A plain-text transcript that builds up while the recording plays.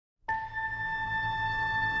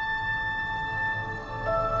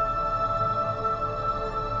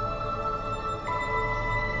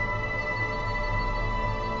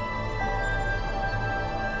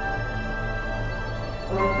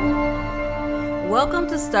Welcome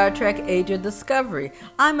to Star Trek Age of Discovery.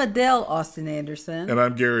 I'm Adele Austin Anderson. And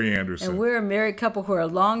I'm Gary Anderson. And we're a married couple who are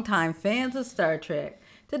longtime fans of Star Trek.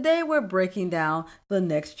 Today we're breaking down The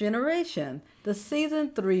Next Generation, the Season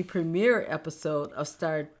 3 premiere episode of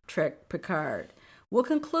Star Trek Picard. We'll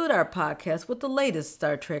conclude our podcast with the latest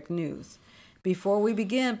Star Trek news. Before we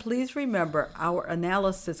begin, please remember our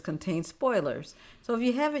analysis contains spoilers. So if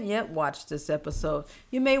you haven't yet watched this episode,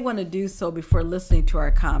 you may want to do so before listening to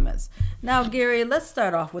our comments. Now, Gary, let's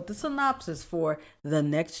start off with the synopsis for The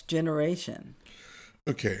Next Generation.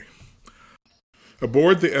 Okay.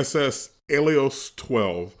 Aboard the SS Helios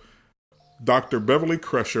 12, Dr. Beverly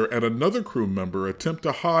Crusher and another crew member attempt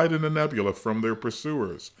to hide in the nebula from their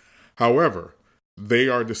pursuers. However, they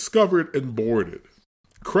are discovered and boarded.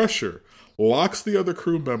 Crusher locks the other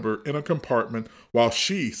crew member in a compartment while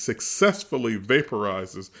she successfully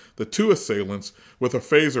vaporizes the two assailants with a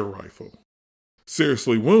phaser rifle.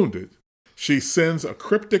 Seriously wounded, she sends a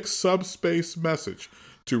cryptic subspace message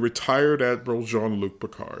to retired Admiral Jean-Luc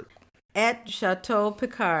Picard. At Chateau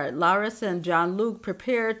Picard, Laris and Jean-Luc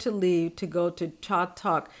prepare to leave to go to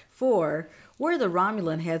Chautok 4, where the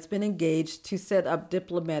Romulan has been engaged to set up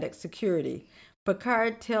diplomatic security.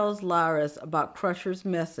 Picard tells Laris about Crusher's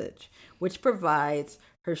message, which provides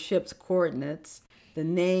her ship's coordinates, the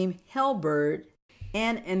name Hellbird,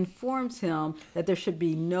 and informs him that there should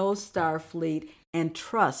be no Starfleet and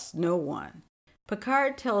trust no one.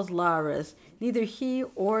 Picard tells Laris neither he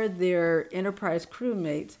or their Enterprise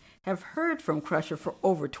crewmates have heard from Crusher for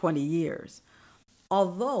over 20 years.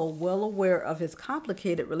 Although well aware of his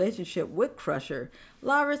complicated relationship with Crusher,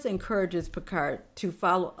 Laris encourages Picard to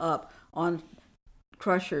follow up on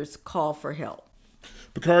Crusher's call for help.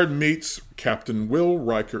 Picard meets Captain Will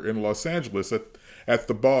Riker in Los Angeles at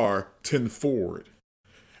the bar 10 Forward.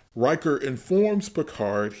 Riker informs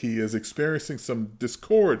Picard he is experiencing some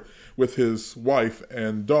discord with his wife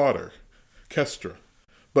and daughter, Kestra,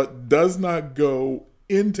 but does not go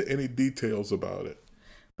into any details about it.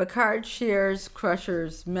 Picard shares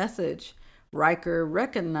Crusher's message. Riker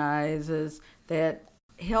recognizes that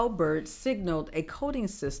Hellbird signaled a coding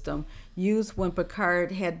system used when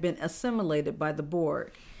Picard had been assimilated by the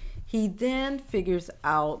Borg. He then figures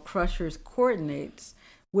out Crusher's coordinates,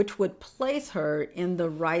 which would place her in the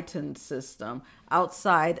Ryton system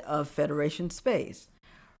outside of Federation space.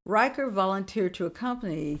 Riker volunteered to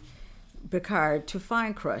accompany Picard to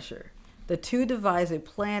find Crusher. The two devise a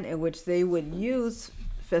plan in which they would use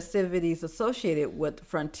festivities associated with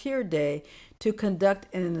Frontier Day to conduct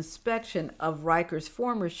an inspection of Riker's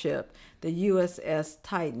former ship, the USS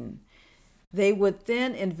Titan. They would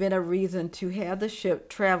then invent a reason to have the ship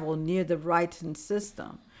travel near the Ryton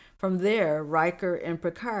system. From there, Riker and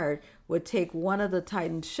Picard would take one of the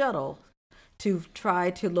Titan's shuttles to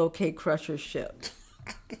try to locate Crusher's ship.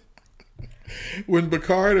 When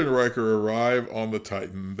Picard and Riker arrive on the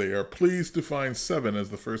Titan, they are pleased to find Seven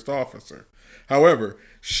as the first officer. However,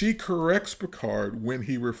 she corrects Picard when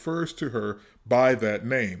he refers to her by that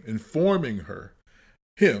name, informing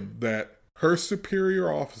him that her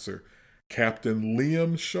superior officer, Captain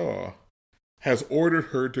Liam Shaw, has ordered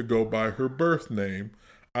her to go by her birth name,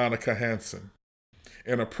 Annika Hansen.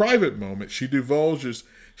 In a private moment, she divulges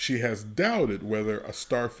she has doubted whether a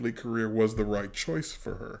Starfleet career was the right choice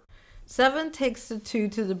for her. Seven takes the two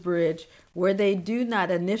to the bridge, where they do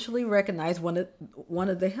not initially recognize one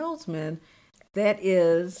of the helmsmen. That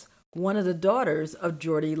is one of the daughters of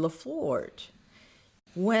Geordi LaForge.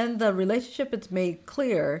 When the relationship is made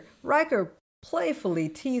clear, Riker playfully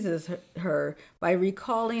teases her by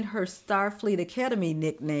recalling her Starfleet Academy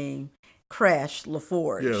nickname, Crash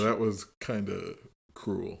LaForge. Yeah, that was kind of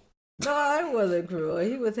cruel. No, it wasn't cruel.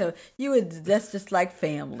 That's just like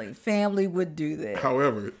family. Family would do that.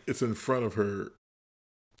 However, it's in front of her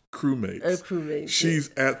crewmates. Her crewmates. She's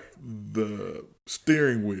at the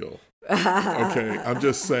steering wheel. Okay, I'm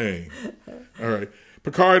just saying. All right.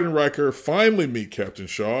 Picard and Riker finally meet Captain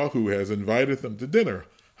Shaw, who has invited them to dinner.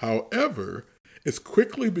 However, it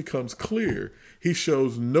quickly becomes clear he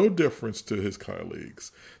shows no difference to his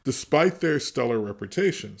colleagues, despite their stellar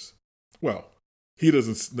reputations. Well, he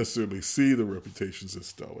doesn't necessarily see the reputations as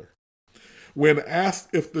stellar. When asked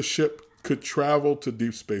if the ship could travel to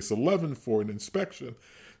Deep Space 11 for an inspection,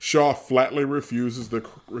 Shaw flatly refuses the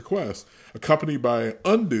request, accompanied by an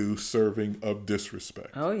undue serving of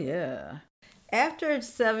disrespect. Oh, yeah. After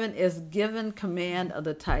Seven is given command of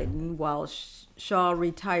the Titan while Shaw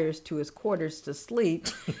retires to his quarters to sleep,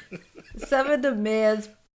 Seven demands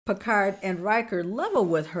Picard and Riker level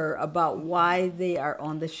with her about why they are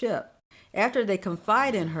on the ship. After they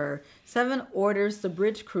confide in her, Seven orders the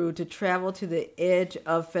bridge crew to travel to the edge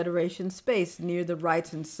of Federation space near the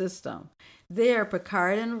Ryton system. There,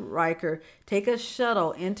 Picard and Riker take a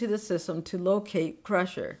shuttle into the system to locate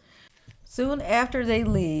Crusher. Soon after they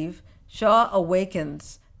leave, Shaw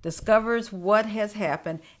awakens, discovers what has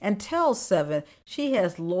happened, and tells Seven she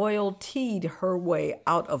has loyalty'd her way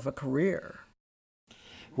out of a career.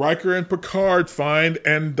 Riker and Picard find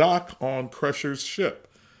and dock on Crusher's ship.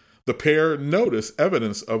 The pair notice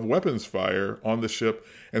evidence of weapons fire on the ship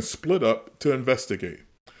and split up to investigate.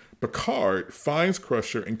 Picard finds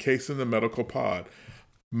Crusher encased in the medical pod.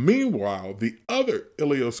 Meanwhile, the other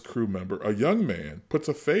Ilios crew member, a young man, puts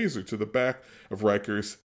a phaser to the back of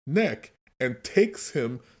Riker's neck and takes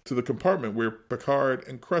him to the compartment where Picard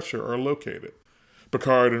and Crusher are located.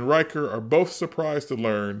 Picard and Riker are both surprised to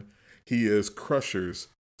learn he is Crusher's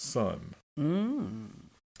son.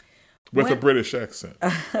 With a British accent.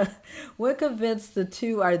 When convinced the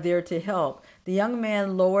two are there to help, the young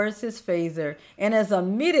man lowers his phaser and is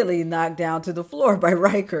immediately knocked down to the floor by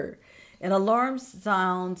Riker. An alarm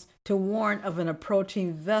sounds to warn of an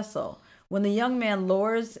approaching vessel. When the young man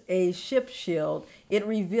lowers a ship shield, it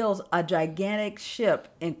reveals a gigantic ship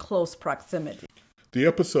in close proximity. The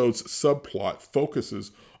episode's subplot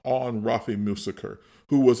focuses on Raffi Musiker,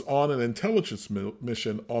 who was on an intelligence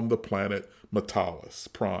mission on the planet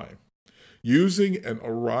Metalis Prime. Using an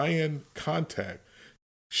Orion contact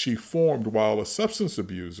she formed while a substance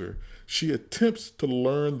abuser, she attempts to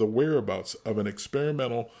learn the whereabouts of an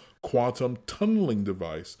experimental quantum tunneling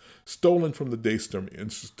device stolen from the Daystrom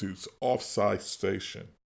Institute's off-site station.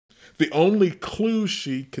 The only clue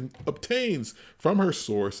she obtains from her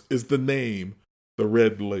source is the name, the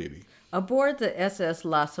Red Lady. Aboard the SS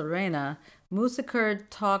La Serena, Musiker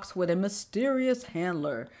talks with a mysterious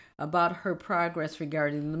handler about her progress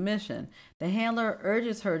regarding the mission. The handler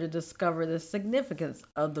urges her to discover the significance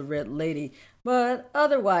of the Red Lady, but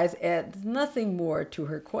otherwise adds nothing more to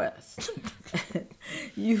her quest.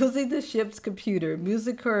 Using the ship's computer,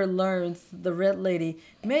 Musiker learns the Red Lady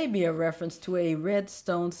may be a reference to a red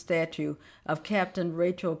stone statue of Captain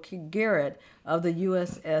Rachel Garrett of the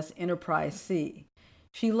USS Enterprise C.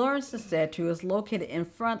 She learns the statue is located in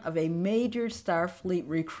front of a major Starfleet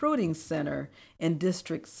recruiting center in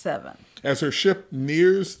District 7. As her ship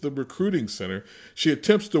nears the recruiting center, she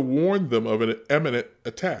attempts to warn them of an imminent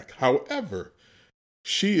attack. However,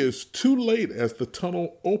 she is too late as the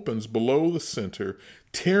tunnel opens below the center,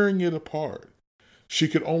 tearing it apart. She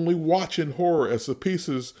could only watch in horror as the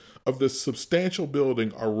pieces of this substantial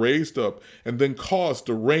building are raised up and then caused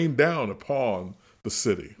to rain down upon the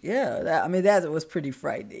city. Yeah, that was pretty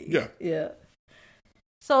frightening. Yeah.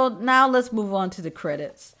 So now let's move on to the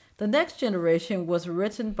credits. The Next Generation was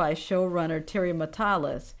written by showrunner Terry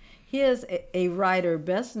Matalas. He is a writer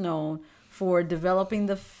best known for developing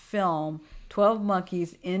the film 12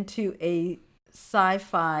 Monkeys into a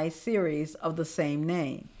sci-fi series of the same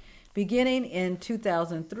name. Beginning in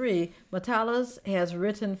 2003, Matalas has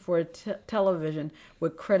written for television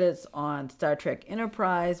with credits on Star Trek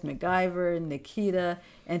Enterprise, MacGyver, Nikita,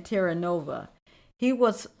 and Terra Nova. He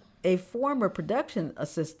was a former production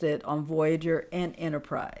assistant on Voyager and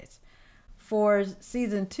Enterprise. For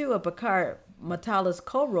season 2 of Picard, Matalas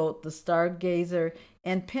co-wrote The Stargazer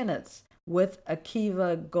and Penance with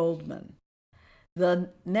Akiva Goldman. The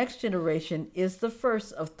Next Generation is the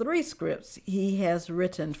first of 3 scripts he has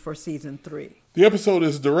written for season 3. The episode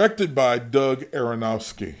is directed by Doug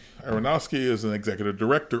Aronofsky. Aronofsky is an executive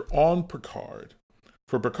director on Picard.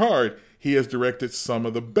 For Picard, he has directed some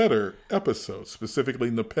of the better episodes,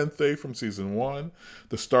 specifically Nepenthe from season 1,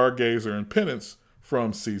 The Stargazer and Penance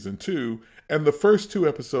from season 2, and the first 2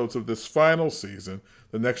 episodes of this final season,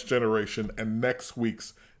 The Next Generation and next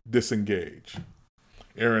week's Disengage.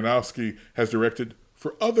 Aronofsky has directed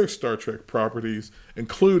for other Star Trek properties,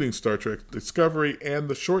 including Star Trek Discovery and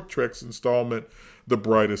the Short Trek's installment, The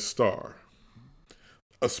Brightest Star.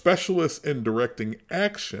 A specialist in directing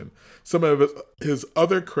action, some of his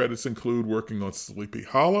other credits include working on Sleepy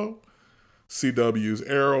Hollow, CW's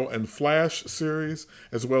Arrow and Flash series,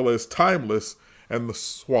 as well as Timeless and The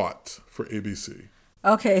SWAT for ABC.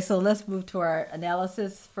 Okay, so let's move to our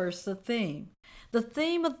analysis. First, the theme. The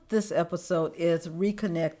theme of this episode is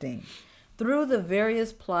reconnecting. Through the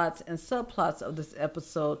various plots and subplots of this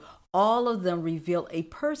episode, all of them reveal a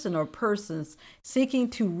person or persons seeking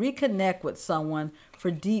to reconnect with someone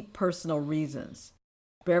for deep personal reasons.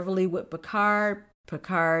 Beverly with Picard,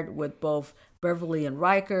 Picard with both Beverly and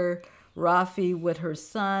Riker, Raffi with her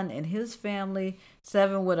son and his family,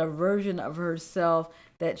 Seven with a version of herself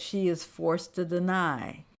that she is forced to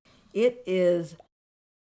deny. It is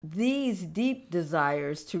these deep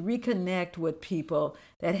desires to reconnect with people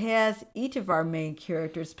that has each of our main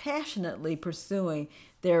characters passionately pursuing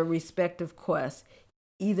their respective quests,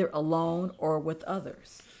 either alone or with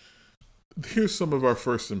others. Here's some of our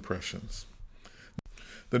first impressions.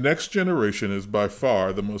 The Next Generation is by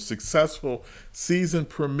far the most successful season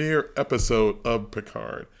premiere episode of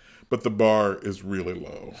Picard, but the bar is really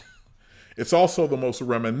low. It's also the most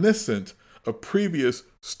reminiscent of previous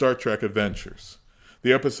Star Trek adventures.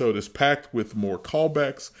 The episode is packed with more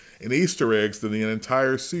callbacks and Easter eggs than the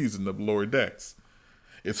entire season of Lower Decks.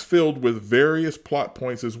 It's filled with various plot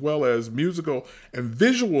points as well as musical and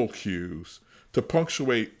visual cues to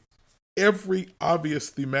punctuate every obvious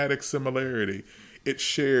thematic similarity it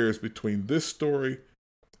shares between this story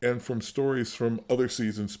and from stories from other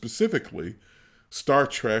seasons, specifically Star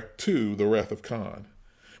Trek II, The Wrath of Khan.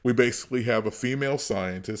 We basically have a female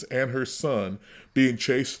scientist and her son being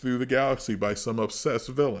chased through the galaxy by some obsessed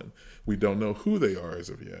villain. We don't know who they are as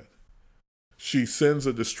of yet. She sends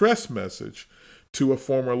a distress message to a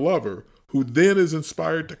former lover who then is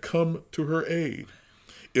inspired to come to her aid.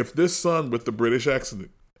 If this son with the British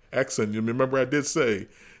accent, you remember I did say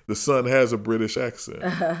the son has a British accent,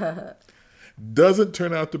 doesn't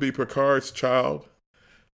turn out to be Picard's child,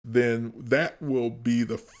 then that will be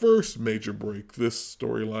the first major break this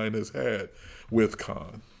storyline has had with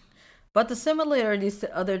Khan. But the similarities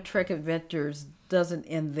to other Trek adventures doesn't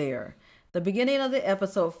end there. The beginning of the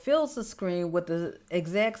episode fills the screen with the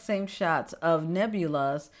exact same shots of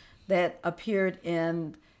nebulas that appeared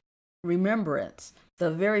in Remembrance, the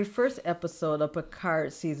very first episode of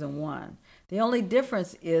Picard Season 1. The only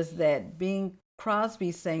difference is that Bing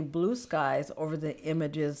Crosby sang Blue Skies over the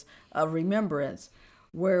images of Remembrance,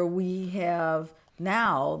 where we have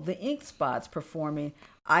now the Ink Spots performing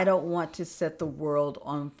I Don't Want to Set the World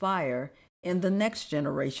on Fire in the Next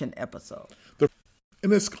Generation episode.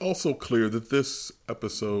 And it's also clear that this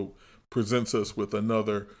episode presents us with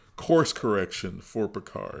another course correction for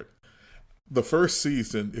Picard. The first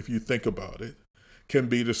season, if you think about it, can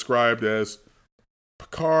be described as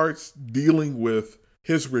Picard's dealing with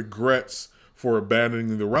his regrets for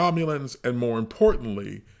abandoning the Romulans and, more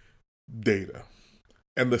importantly, Data.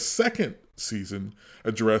 And the second season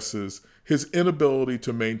addresses his inability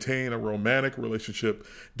to maintain a romantic relationship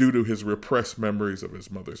due to his repressed memories of his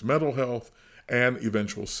mother's mental health and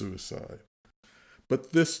eventual suicide.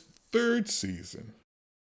 But this third season,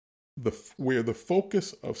 where the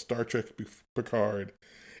focus of Star Trek Picard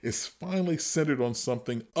is finally centered on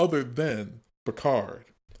something other than Picard.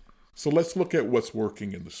 So let's look at what's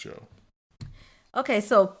working in the show. Okay,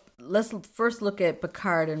 so let's first look at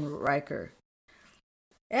Picard and Riker.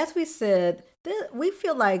 As we said, we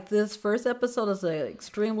feel like this first episode is an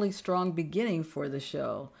extremely strong beginning for the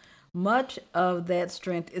show. Much of that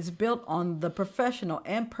strength is built on the professional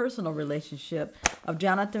and personal relationship of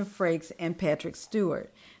Jonathan Frakes and Patrick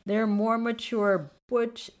Stewart. Their more mature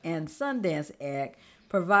Butch and Sundance act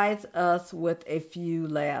provides us with a few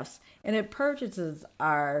laughs, and it purchases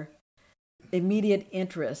our immediate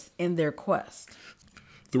interest in their quest.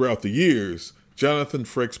 Throughout the years, Jonathan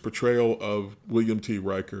Frakes' portrayal of William T.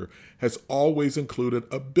 Riker has always included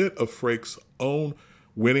a bit of Frakes' own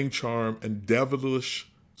winning charm and devilish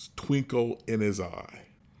twinkle in his eye.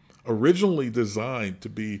 Originally designed to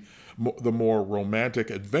be the more romantic,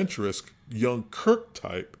 adventurous young Kirk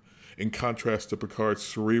type, in contrast to Picard's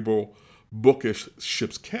cerebral, bookish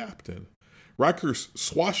ship's captain, Riker's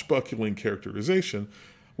swashbuckling characterization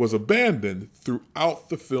was abandoned throughout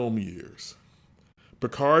the film years.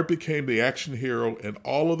 Picard became the action hero in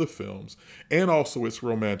all of the films and also its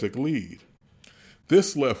romantic lead.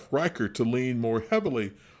 This left Riker to lean more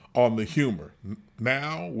heavily on the humor.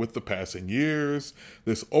 Now, with the passing years,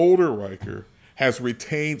 this older Riker has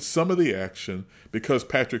retained some of the action because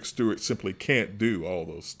Patrick Stewart simply can't do all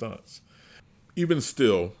those stunts. Even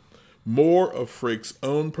still, more of Frakes'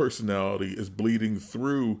 own personality is bleeding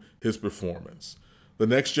through his performance. The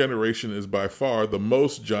Next Generation is by far the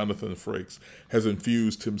most Jonathan Frakes has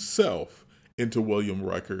infused himself into William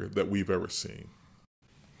Riker that we've ever seen.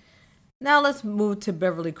 Now let's move to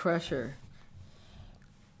Beverly Crusher.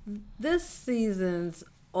 This season's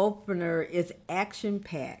opener is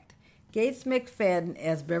action-packed. Gates McFadden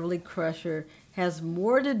as Beverly Crusher has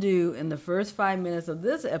more to do in the first 5 minutes of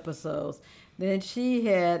this episode than she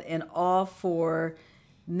had in all 4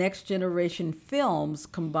 Next Generation films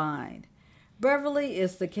combined. Beverly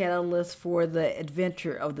is the catalyst for the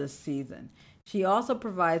adventure of this season. She also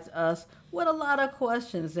provides us with a lot of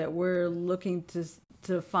questions that we're looking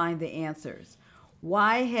to find the answers.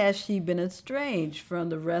 Why has she been estranged from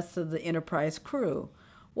the rest of the Enterprise crew?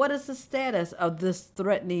 What is the status of this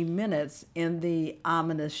threatening menace in the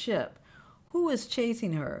ominous ship? Who is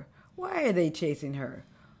chasing her? Why are they chasing her?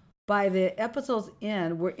 By the episode's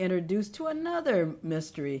end, we're introduced to another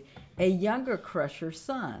mystery, a younger Crusher's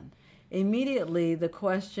son. Immediately, the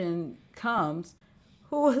question comes,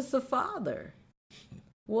 who is the father?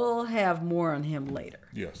 We'll have more on him later.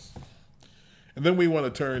 Yes. And then we want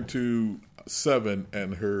to turn to Seven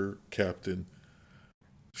and her captain,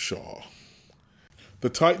 Shaw. The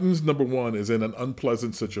Titans #1 is in an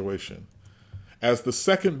unpleasant situation. As the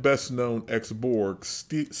second best known ex-Borg,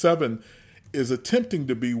 Seven is attempting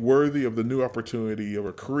to be worthy of the new opportunity of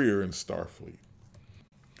a career in Starfleet.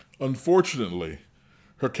 Unfortunately,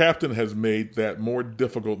 her captain has made that more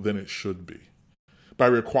difficult than it should be. By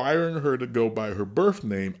requiring her to go by her birth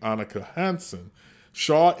name, Annika Hansen,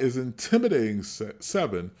 Shaw is intimidating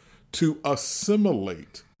Seven to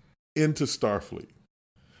assimilate into Starfleet.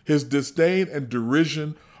 His disdain and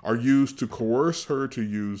derision are used to coerce her to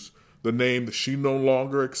use the name that she no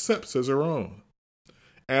longer accepts as her own.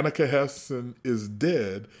 Annika Hansen is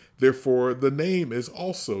dead, therefore the name is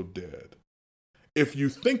also dead. If you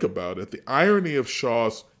think about it, the irony of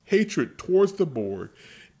Shaw's hatred towards the Borg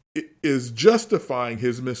is justifying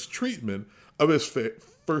his mistreatment of his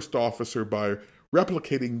first officer by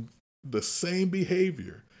replicating the same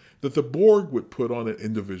behavior that the Borg would put on an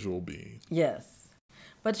individual being. Yes.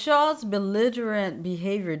 But Shaw's belligerent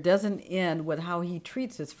behavior doesn't end with how he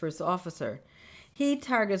treats his first officer. He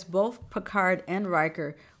targets both Picard and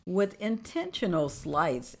Riker with intentional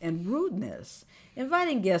slights and rudeness.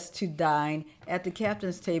 Inviting guests to dine at the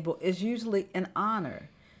captain's table is usually an honor.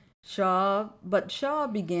 Shaw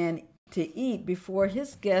began to eat before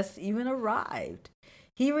his guests even arrived.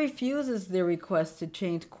 He refuses their request to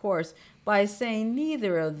change course by saying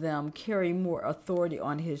neither of them carry more authority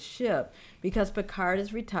on his ship because Picard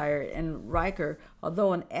is retired and Riker,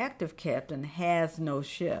 although an active captain, has no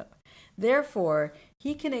ship. Therefore,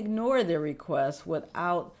 he can ignore their request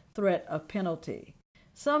without threat of penalty.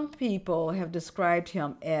 Some people have described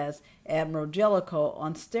him as Admiral Jellicoe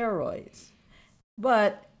on steroids.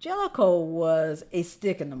 But Jellicoe was a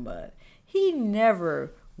stick in the mud. He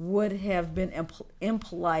never would have been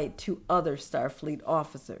impolite to other Starfleet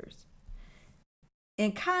officers.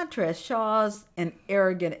 In contrast, Shaw's an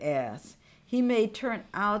arrogant ass. He may turn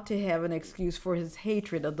out to have an excuse for his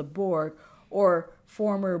hatred of the Borg or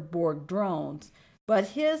former Borg drones, but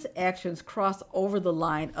his actions cross over the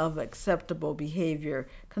line of acceptable behavior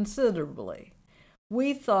considerably.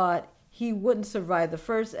 We thought he wouldn't survive the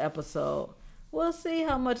first episode. We'll see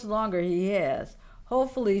how much longer he has.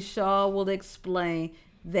 Hopefully Shaw will explain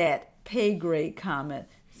that pay grade comment,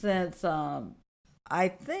 since I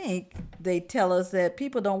think they tell us that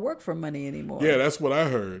people don't work for money anymore. Yeah, that's what I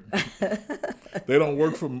heard. They don't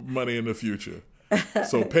work for money in the future.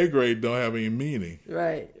 So pay grade don't have any meaning.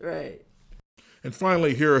 Right. And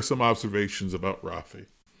finally, here are some observations about Raffi.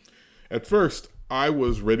 At first, I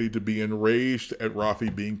was ready to be enraged at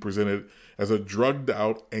Raffi being presented as a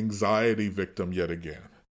drugged-out anxiety victim yet again.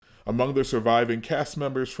 Among the surviving cast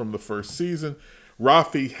members from the first season,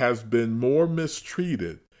 Raffi has been more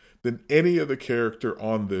mistreated than any other character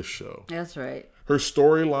on this show. That's right. Her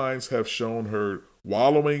storylines have shown her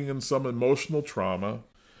wallowing in some emotional trauma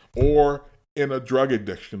or in a drug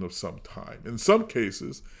addiction of some kind. In some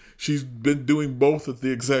cases, she's been doing both at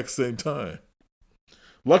the exact same time.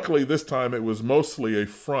 Luckily, this time it was mostly a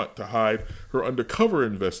front to hide her undercover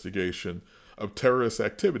investigation of terrorist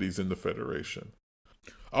activities in the Federation.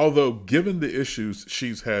 Although, given the issues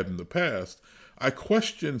she's had in the past, I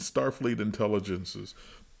question Starfleet Intelligence's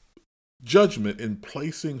judgment in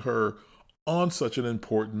placing her on such an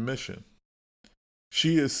important mission.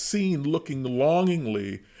 She is seen looking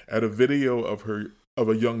longingly at a video of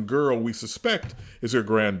a young girl we suspect is her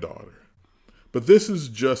granddaughter. But this is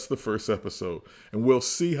just the first episode, and we'll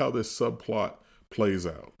see how this subplot plays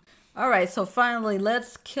out. All right, so finally,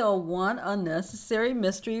 let's kill one unnecessary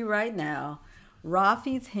mystery right now.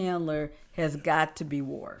 Raffi's handler has got to be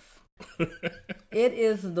Worf. It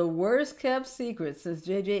is the worst kept secret since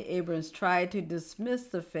J.J. Abrams tried to dismiss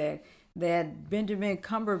the fact that Benjamin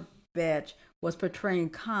Cumberbatch was portraying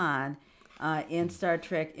Khan in Star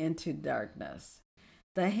Trek Into Darkness.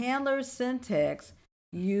 The handler's syntax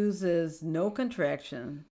uses no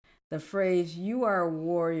contraction. The phrase, "you are a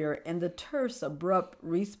warrior," and the terse, abrupt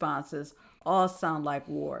responses all sound like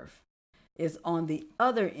Worf is on the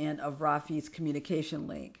other end of Raffi's communication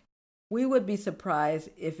link. We would be surprised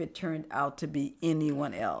if it turned out to be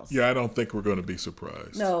anyone else. Yeah, I don't think we're going to be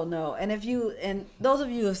surprised. No. And those of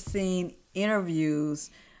you who have seen interviews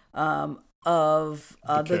of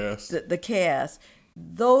the cast,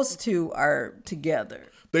 those two are together.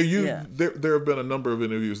 Yeah. There have been a number of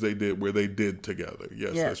interviews they did where they did together.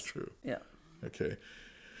 Yes, that's true. Yeah. Okay.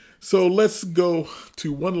 So let's go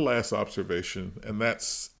to one last observation, and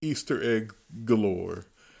that's Easter egg galore.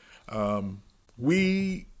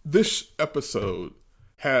 This episode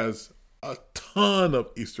has a ton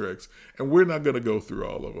of Easter eggs, and we're not going to go through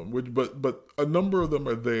all of them. But a number of them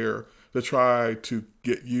are there to try to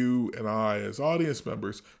get you and I, as audience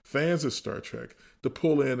members, fans of Star Trek, to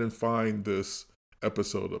pull in and find this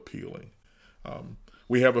episode appealing.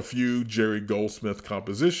 We have a few Jerry Goldsmith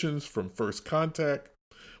compositions from First Contact.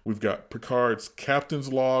 We've got Picard's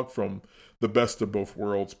captain's log from The Best of Both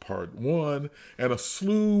Worlds Part 1, and a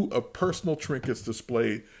slew of personal trinkets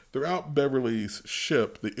displayed throughout Beverly's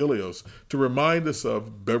ship, the Ilios, to remind us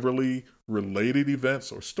of Beverly-related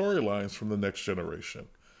events or storylines from the Next Generation.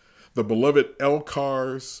 The beloved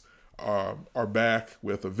Elcars are back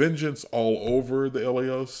with a vengeance all over the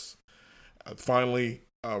Ilios. Finally,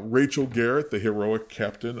 Rachel Garrett, the heroic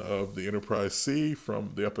captain of the Enterprise C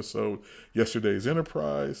from the episode Yesterday's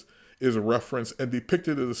Enterprise, is referenced and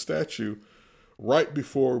depicted as a statue right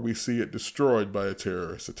before we see it destroyed by a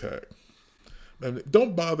terrorist attack. And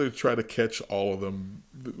don't bother to try to catch all of them.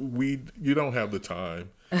 You don't have the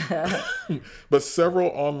time. But several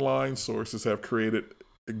online sources have created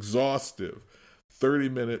exhaustive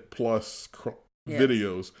 30-minute plus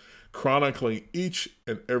videos chronicling each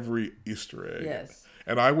and every Easter egg. Yes.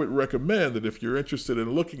 And I would recommend that if you're interested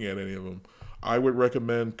in looking at any of them, I would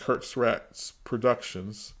recommend Kurtzrat's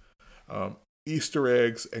Productions, Easter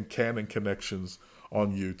Eggs and Canon Connections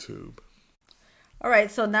on YouTube. All right,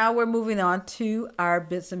 so now we're moving on to our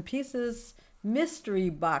Bits and Pieces Mystery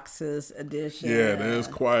Boxes edition. Yeah, there's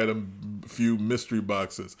quite a few mystery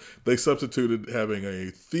boxes. They substituted having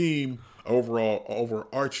a theme,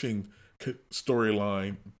 overarching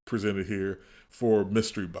storyline presented here for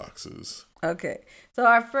mystery boxes. Okay, so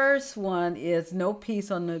our first one is No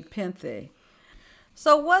Peace on Nepenthe.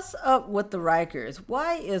 So what's up with the Rikers?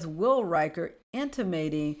 Why is Will Riker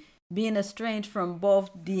intimating being estranged from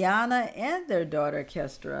both Deanna and their daughter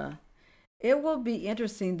Kestra? It will be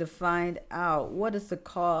interesting to find out what is the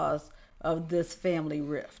cause of this family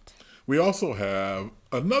rift. We also have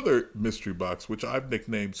another mystery box, which I've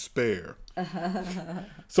nicknamed Spare.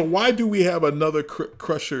 So why do we have another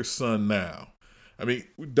Crusher son now? I mean,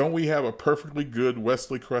 don't we have a perfectly good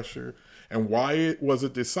Wesley Crusher? And why was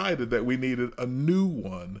it decided that we needed a new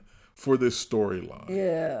one for this storyline?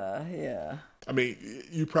 Yeah. I mean,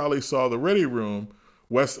 you probably saw the Ready Room.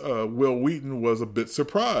 Will Wheaton was a bit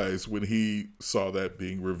surprised when he saw that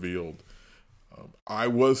being revealed. I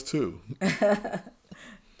was too.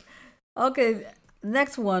 Okay,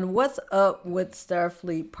 next one. What's up with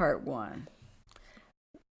Starfleet Part 1?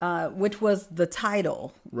 Which was the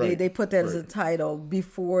title. Right. They put that as a title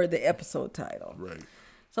before the episode title. Right.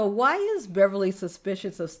 So why is Beverly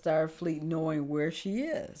suspicious of Starfleet knowing where she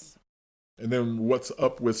is? And then what's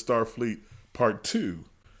up with Starfleet Part 2?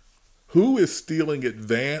 Who is stealing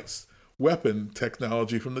advanced weapon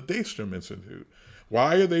technology from the Daystrom Institute?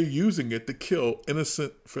 Why are they using it to kill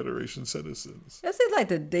innocent Federation citizens? It seems like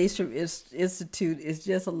the Daystrom Institute is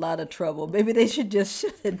just a lot of trouble. Maybe they should just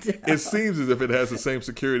shut it down. It seems as if it has the same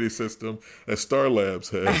security system as Star Labs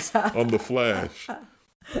has on the Flash.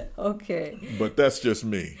 Okay. But that's just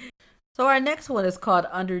me. So our next one is called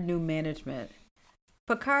Under New Management.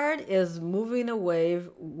 Picard is moving away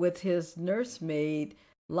with his nursemaid,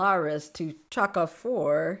 Laris, to Chaka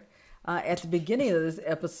 4 at the beginning of this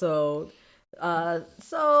episode.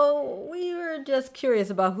 So we were just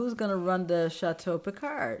curious about who's going to run the Chateau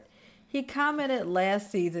Picard. He commented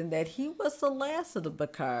last season that he was the last of the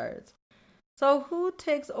Picards. So who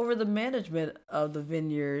takes over the management of the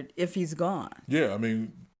vineyard if he's gone? Yeah, I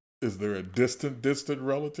mean, is there a distant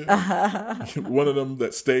relative? One of them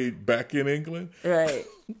that stayed back in England? Right.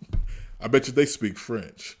 I bet you they speak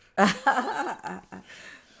French.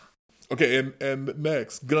 Okay, and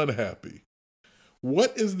next, Gun Happy.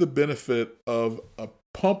 What is the benefit of a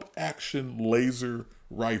pump-action laser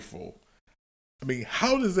rifle? I mean,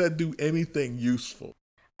 how does that do anything useful?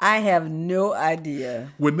 I have no idea.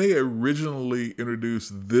 When they originally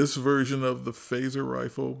introduced this version of the phaser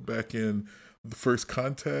rifle back in the First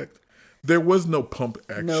Contact, there was no pump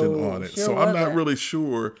action on it. So I'm not really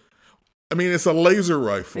sure. I mean, it's a laser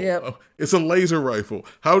rifle. Yep. It's a laser rifle.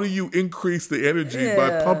 How do you increase the energy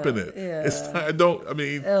by pumping it? Yeah.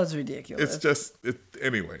 That was ridiculous. It's just,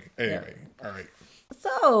 anyway. All right.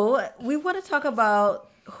 So we want to talk about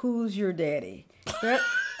Who's Your Daddy?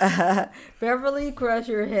 Beverly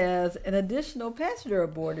Crusher has an additional passenger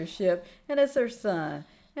aboard her ship, and it's her son.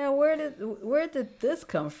 Now, where did this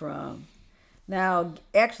come from? Now,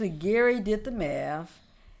 actually, Gary did the math,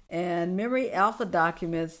 And Memory Alpha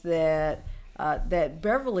documents that that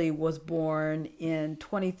Beverly was born in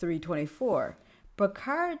 2324.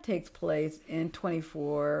 Picard takes place in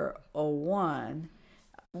 2401.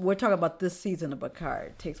 We're talking about this season of Picard.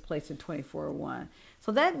 It takes place in 2401.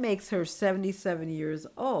 So that makes her 77 years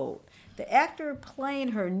old. The actor playing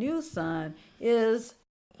her new son is,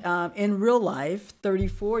 in real life,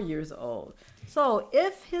 34 years old. So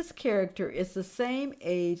if his character is the same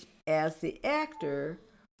age as the actor,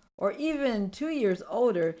 or even 2 years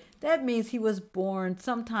older, that means he was born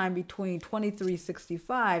sometime between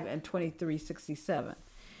 2365 and 2367.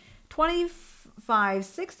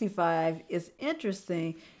 2565 is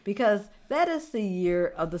interesting because that is the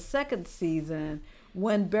year of the second season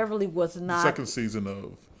when Beverly was not... Second season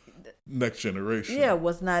of Next Generation. Yeah,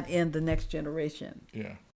 was not in the Next Generation.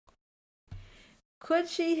 Yeah. Could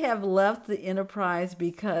she have left the Enterprise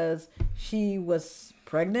because she was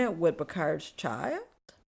pregnant with Picard's child?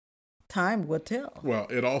 Time will tell. Well,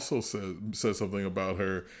 it also says something about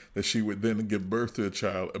her that she would then give birth to a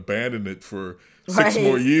child, abandon it for 6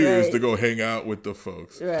 more years to go hang out with the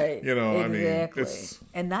folks. Right. You know, exactly. I mean,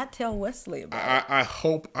 and not tell Wesley about it. I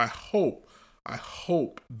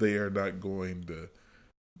hope they are not going to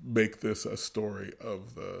make this a story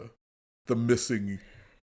of the missing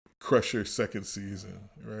Crusher second season,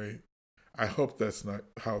 right? I hope that's not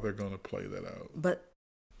how they're going to play that out. But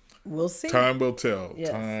we'll see. Time will tell.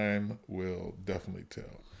 Yes. Time will definitely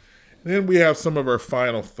tell. And then we have some of our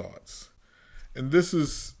final thoughts. And this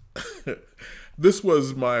is this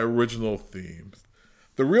was my original theme.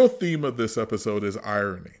 The real theme of this episode is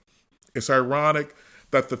irony. It's ironic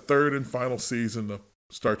that the third and final season of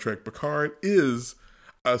Star Trek Picard is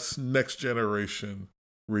a Next Generation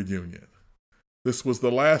reunion. This was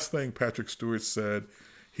the last thing Patrick Stewart said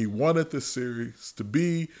he wanted this series to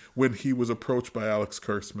be when he was approached by Alex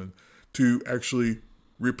Kurtzman to actually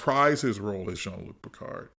reprise his role as Jean-Luc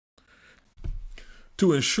Picard.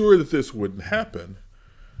 To ensure that this wouldn't happen,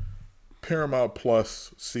 Paramount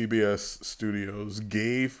Plus CBS Studios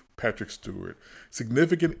gave Patrick Stewart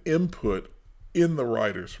significant input in the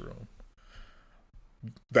writer's room.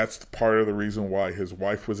 That's part of the reason why his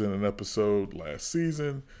wife was in an episode last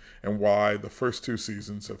season and why the first 2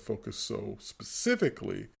 seasons have focused so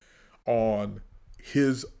specifically on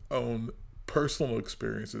his own personal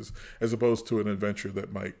experiences as opposed to an adventure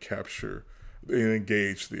that might capture and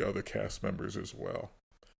engage the other cast members as well.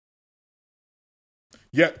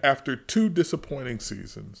 Yet, after 2 disappointing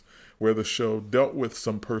seasons where the show dealt with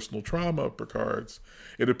some personal trauma of Picard's,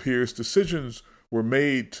 it appears decisions were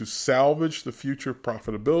made to salvage the future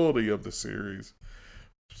profitability of the series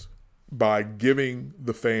by giving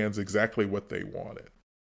the fans exactly what they wanted.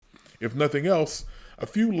 If nothing else, a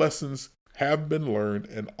few lessons have been learned,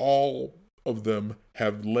 and all of them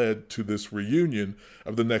have led to this reunion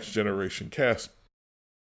of the Next Generation cast.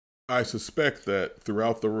 I suspect that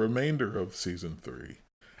throughout the remainder of season 3,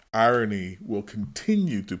 irony will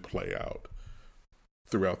continue to play out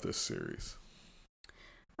throughout this series.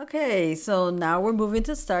 Okay, so now we're moving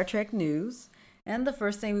to Star Trek news. And the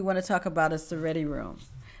first thing we want to talk about is the Ready Room.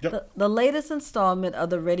 Yep. The latest installment of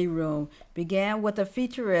the Ready Room began with a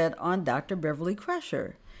featurette on Dr. Beverly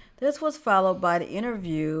Crusher. This was followed by the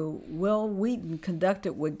interview Will Wheaton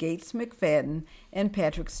conducted with Gates McFadden and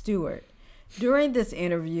Patrick Stewart. During this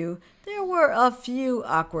interview, there were a few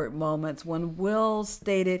awkward moments when Will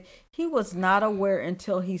stated he was not aware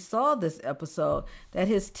until he saw this episode that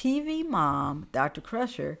his TV mom, Dr.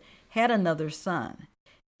 Crusher, had another son.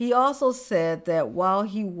 He also said that while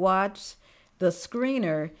he watched the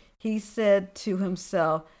screener, he said to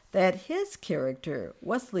himself that his character,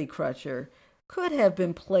 Wesley Crusher, could have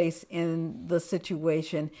been placed in the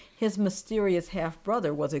situation his mysterious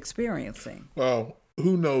half-brother was experiencing. Well,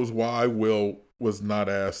 who knows why Will was not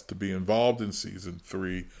asked to be involved in season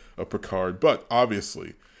 3 of Picard, but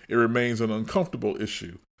obviously it remains an uncomfortable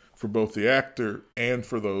issue for both the actor and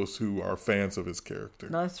for those who are fans of his character.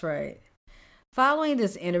 That's right. Following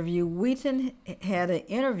this interview, Wheaton had an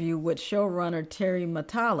interview with showrunner Terry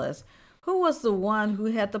Matalas, who was the one who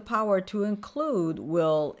had the power to include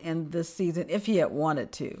Will in this season if he had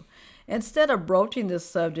wanted to. Instead of broaching the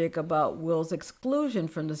subject about Will's exclusion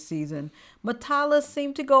from the season, Matalas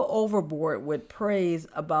seemed to go overboard with praise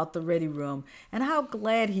about the Ready Room and how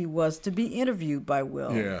glad he was to be interviewed by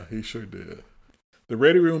Will. Yeah, he sure did. The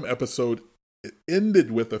Ready Room episode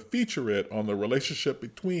ended with a featurette on the relationship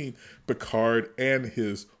between Picard and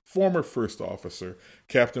his former first officer,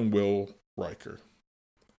 Captain Will Riker.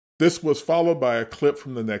 This was followed by a clip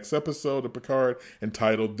from the next episode of Picard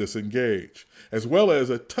entitled Disengage, as well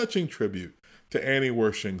as a touching tribute to Annie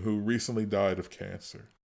Wersching, who recently died of cancer.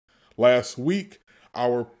 Last week,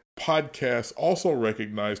 our podcasts also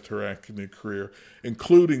recognized her acting career,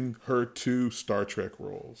 including her 2 Star Trek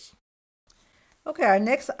roles. Okay, our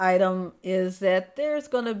next item is that there's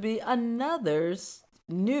going to be another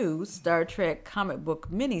new Star Trek comic book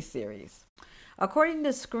miniseries. According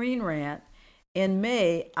to Screen Rant, in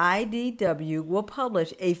May, IDW will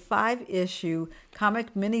publish a 5-issue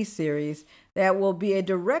comic miniseries that will be a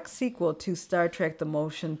direct sequel to Star Trek the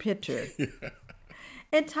Motion Picture. Yeah.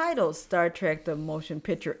 Entitled Star Trek the Motion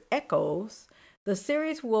Picture Echoes, the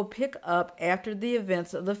series will pick up after the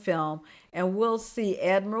events of the film and will see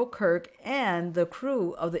Admiral Kirk and the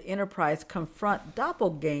crew of the Enterprise confront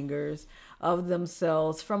doppelgangers of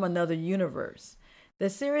themselves from another universe. The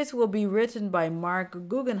series will be written by Mark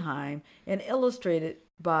Guggenheim and illustrated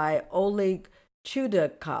by Oleg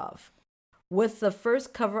Chudakov, with the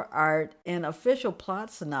first cover art and official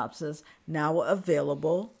plot synopsis now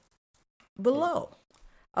available below.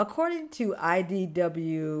 According to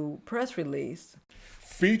IDW press release,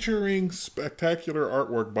 featuring spectacular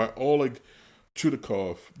artwork by Oleg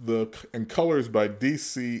Chudakov and colors by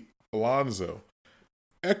DC Alonso,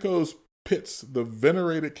 Echoes pits the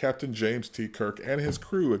venerated Captain James T. Kirk and his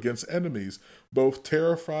crew against enemies both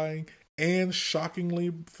terrifying and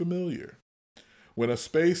shockingly familiar. When a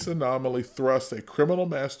space anomaly thrusts a criminal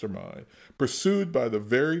mastermind pursued by the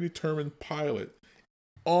very determined pilot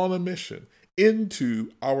on a mission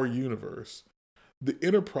into our universe, the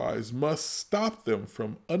Enterprise must stop them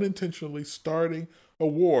from unintentionally starting a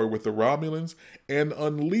war with the Romulans and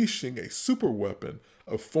unleashing a superweapon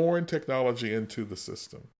of foreign technology into the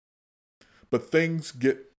system. But things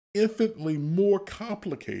get infinitely more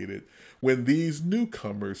complicated when these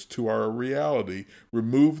newcomers to our reality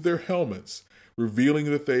remove their helmets,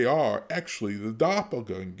 revealing that they are actually the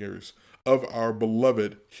doppelgangers of our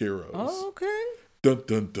beloved heroes. Oh, okay. Dun,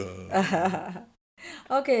 dun, dun.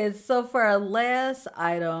 Okay, so for our last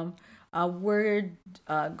item, we're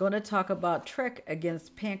going to talk about Trek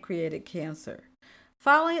against pancreatic cancer.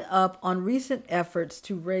 Following up on recent efforts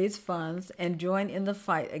to raise funds and join in the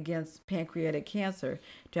fight against pancreatic cancer,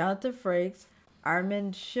 Jonathan Frakes,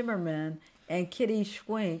 Armin Shimmerman, and Kitty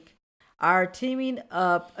Schwenk are teaming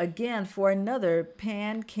up again for another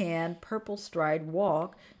Pan-Can Purple Stride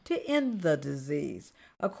walk to end the disease.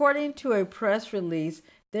 According to a press release,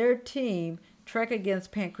 their team, Trek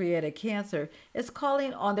Against Pancreatic Cancer, is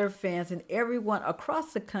calling on their fans and everyone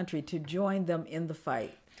across the country to join them in the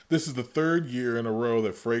fight. This is the 3rd year in a row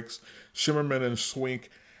that Frakes, Shimmerman, and Schwenk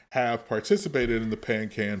have participated in the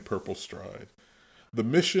Pan-Can Purple Stride. The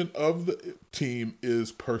mission of the team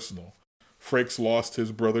is personal. Frakes lost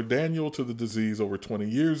his brother Daniel to the disease over 20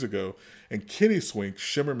 years ago, and Kitty Schwenk,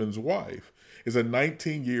 Shimmerman's wife, is a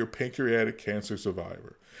 19-year pancreatic cancer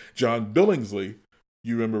survivor. John Billingsley,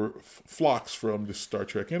 you remember Phlox from the Star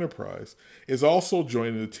Trek Enterprise, is also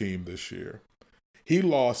joining the team this year. He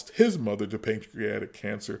lost his mother to pancreatic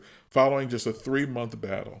cancer following just a 3-month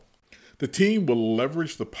battle. The team will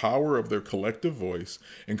leverage the power of their collective voice,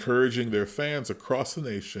 encouraging their fans across the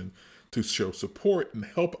nation to show support and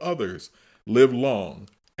help others live long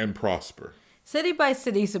and prosper. City by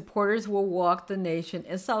city, supporters will walk the nation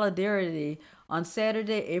in solidarity on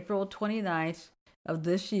Saturday, April 29th of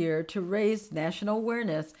this year to raise national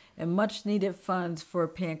awareness and much-needed funds for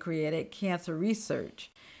pancreatic cancer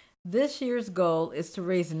research. This year's goal is to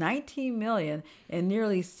raise $19 million in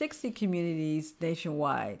nearly 60 communities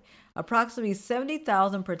nationwide. Approximately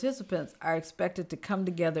 70,000 participants are expected to come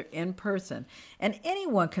together in person, and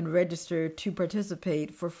anyone can register to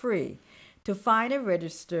participate for free. To find and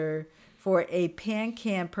register for a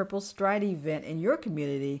Pan-Can Purple Stride event in your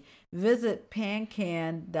community, visit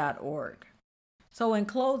pancan.org. So in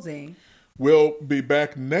closing, we'll be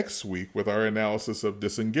back next week with our analysis of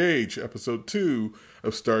Disengage, Episode 2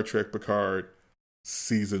 of Star Trek Picard,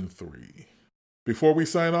 Season 3. Before we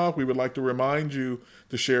sign off, we would like to remind you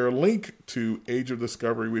to share a link to Age of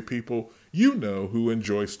Discovery with people you know who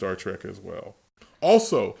enjoy Star Trek as well.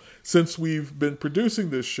 Also, since we've been producing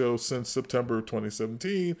this show since September of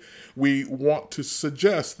 2017, we want to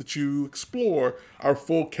suggest that you explore our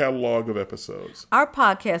full catalog of episodes. Our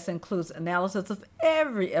podcast includes analysis of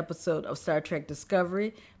every episode of Star Trek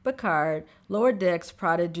Discovery, Picard, Lower Decks,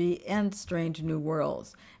 Prodigy, and Strange New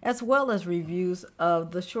Worlds, as well as reviews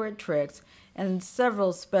of the short treks and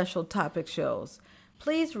several special topic shows.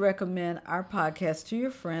 Please recommend our podcast to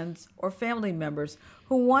your friends or family members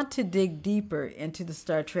who want to dig deeper into the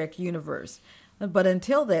Star Trek universe. But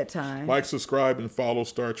until that time, like, subscribe, and follow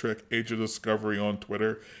Star Trek Age of Discovery on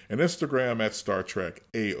Twitter and Instagram at Star Trek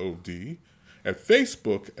AOD, at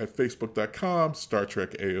Facebook@facebook.com Star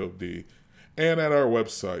Trek AOD, and at our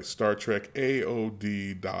website,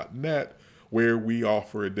 StarTrekAOD.net, where we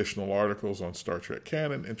offer additional articles on Star Trek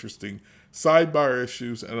canon, interesting sidebar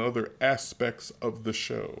issues, and other aspects of the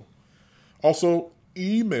show. Also,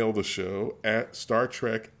 email the show at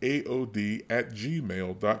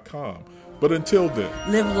StarTrekAOD@gmail.com. But until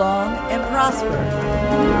then, live long and prosper.